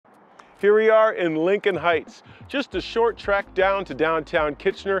Here we are in Lincoln Heights, just a short trek down to downtown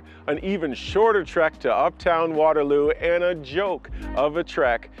Kitchener, an even shorter trek to uptown Waterloo, and a joke of a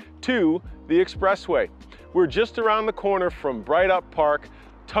trek to the expressway. We're just around the corner from Bright Up Park,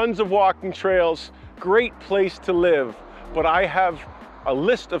 tons of walking trails, great place to live, but I have a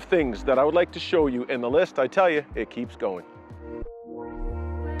list of things that I would like to show you, and the list, I tell you, it keeps going.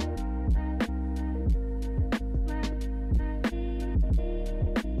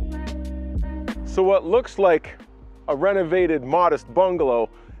 So what looks like a renovated, modest bungalow,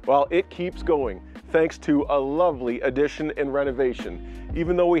 well, it keeps going thanks to a lovely addition and renovation.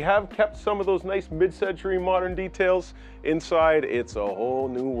 Even though we have kept some of those nice mid-century modern details, inside it's a whole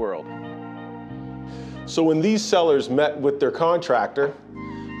new world. So when these sellers met with their contractor,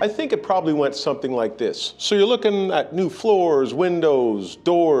 I think it probably went something like this. So you're looking at new floors, windows,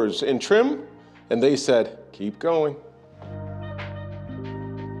 doors, and trim? And they said, keep going.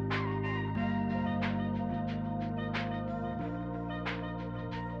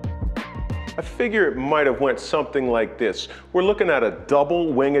 I figure it might have went something like this. We're looking at a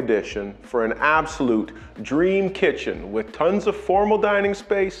double wing addition for an absolute dream kitchen with tons of formal dining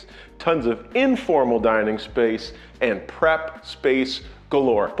space, tons of informal dining space, and prep space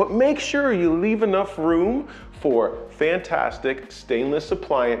galore. But make sure you leave enough room for fantastic stainless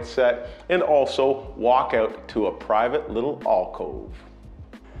appliance set and also walk out to a private little alcove.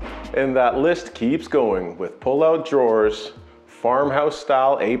 And that list keeps going with pull-out drawers, farmhouse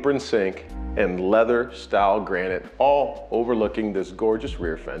style apron sink, and leather style granite, all overlooking this gorgeous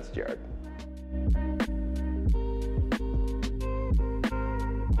rear fenced yard.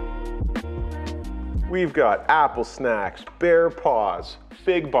 We've got apple snacks, bear paws,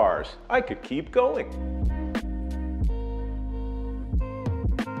 fig bars. I could keep going.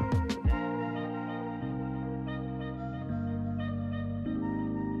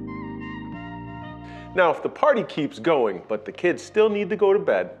 Now, if the party keeps going, but the kids still need to go to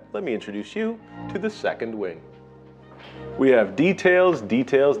bed, let me introduce you to the second wing. We have details,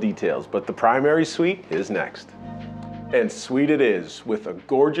 details, details, but the primary suite is next. And suite it is, with a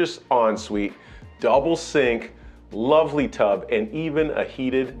gorgeous ensuite, double sink, lovely tub, and even a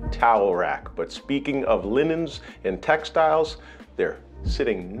heated towel rack. But speaking of linens and textiles, they're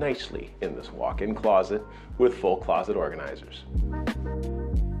sitting nicely in this walk-in closet with full closet organizers.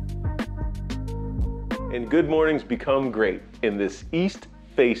 And good mornings become great in this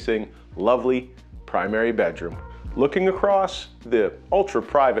east-facing, lovely primary bedroom, looking across the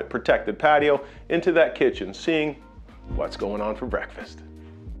ultra-private protected patio into that kitchen, seeing what's going on for breakfast.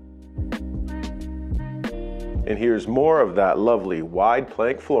 And here's more of that lovely wide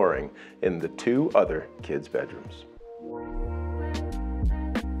plank flooring in the two other kids' bedrooms.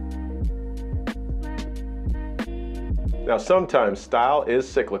 Now, sometimes style is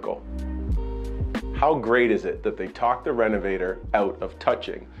cyclical. How great is it that they talked the renovator out of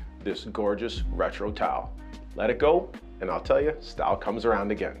touching this gorgeous retro towel? Let it go, and I'll tell you, style comes around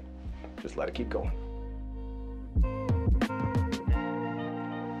again. Just let it keep going.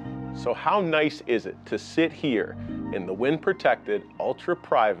 So how nice is it to sit here in the wind-protected,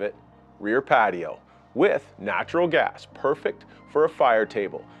 ultra-private rear patio with natural gas, perfect for a fire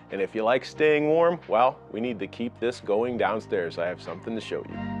table. And if you like staying warm, well, we need to keep this going downstairs. I have something to show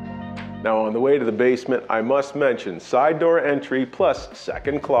you. Now, on the way to the basement, I must mention side door entry plus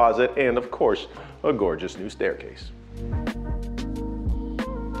second closet and, of course, a gorgeous new staircase.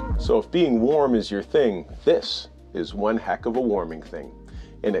 So if being warm is your thing, this is one heck of a warming thing.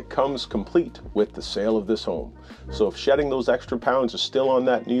 And it comes complete with the sale of this home. So if shedding those extra pounds is still on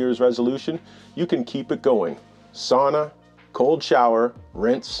that New Year's resolution, you can keep it going. Sauna, cold shower,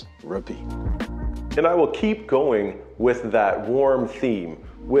 rinse, repeat. And I will keep going with that warm theme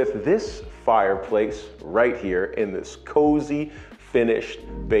with this fireplace right here in this cozy, finished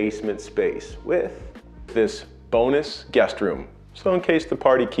basement space with this bonus guest room. So in case the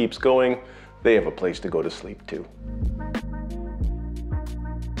party keeps going, they have a place to go to sleep too.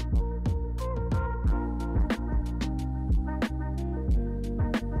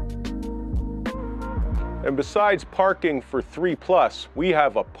 And besides parking for 3+, we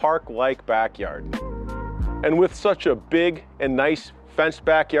have a park-like backyard. And with such a big and nice fenced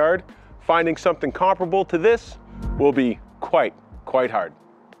backyard, finding something comparable to this will be quite hard.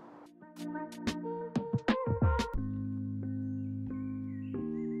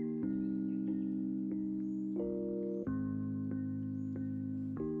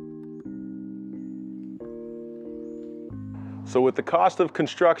 So with the cost of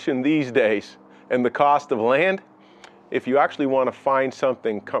construction these days and the cost of land, if you actually want to find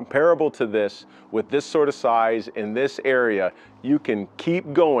something comparable to this with this sort of size in this area, you can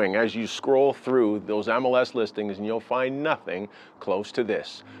keep going as you scroll through those MLS listings and you'll find nothing close to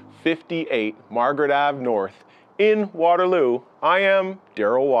this. 58 Margaret Ave North in Waterloo. I am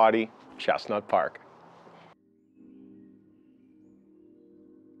Darryl Watty, Chestnut Park.